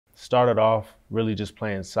started off really just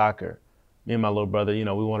playing soccer. Me and my little brother, we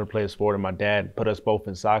wanted to play a sport, and my dad put us both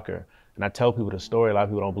in soccer. And I tell people the story. A lot of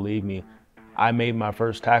people don't believe me. I made my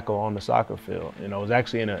first tackle on the soccer field. It was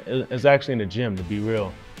actually in a gym, to be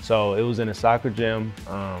real. So it was in a soccer gym.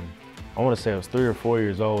 I want to say I was 3 or 4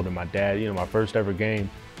 years old, and my dad, my first ever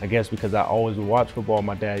game. I guess because I always would watch football.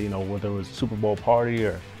 My dad, whether it was a Super Bowl party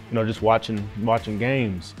or just watching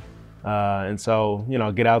games. And so,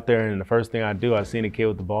 I get out there, and the first thing I do, I seen a kid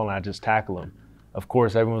with the ball, and I just tackle him. Of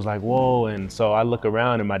course, everyone's like, whoa. And so I look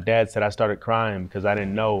around, and my dad said I started crying because I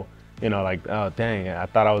didn't know, like, oh, dang, I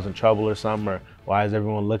thought I was in trouble or something, or why is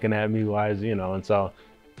everyone looking at me? Why is, and so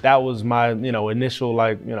that was my, initial,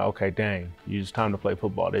 like, okay, dang, it's time to play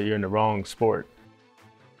football. You're in the wrong sport.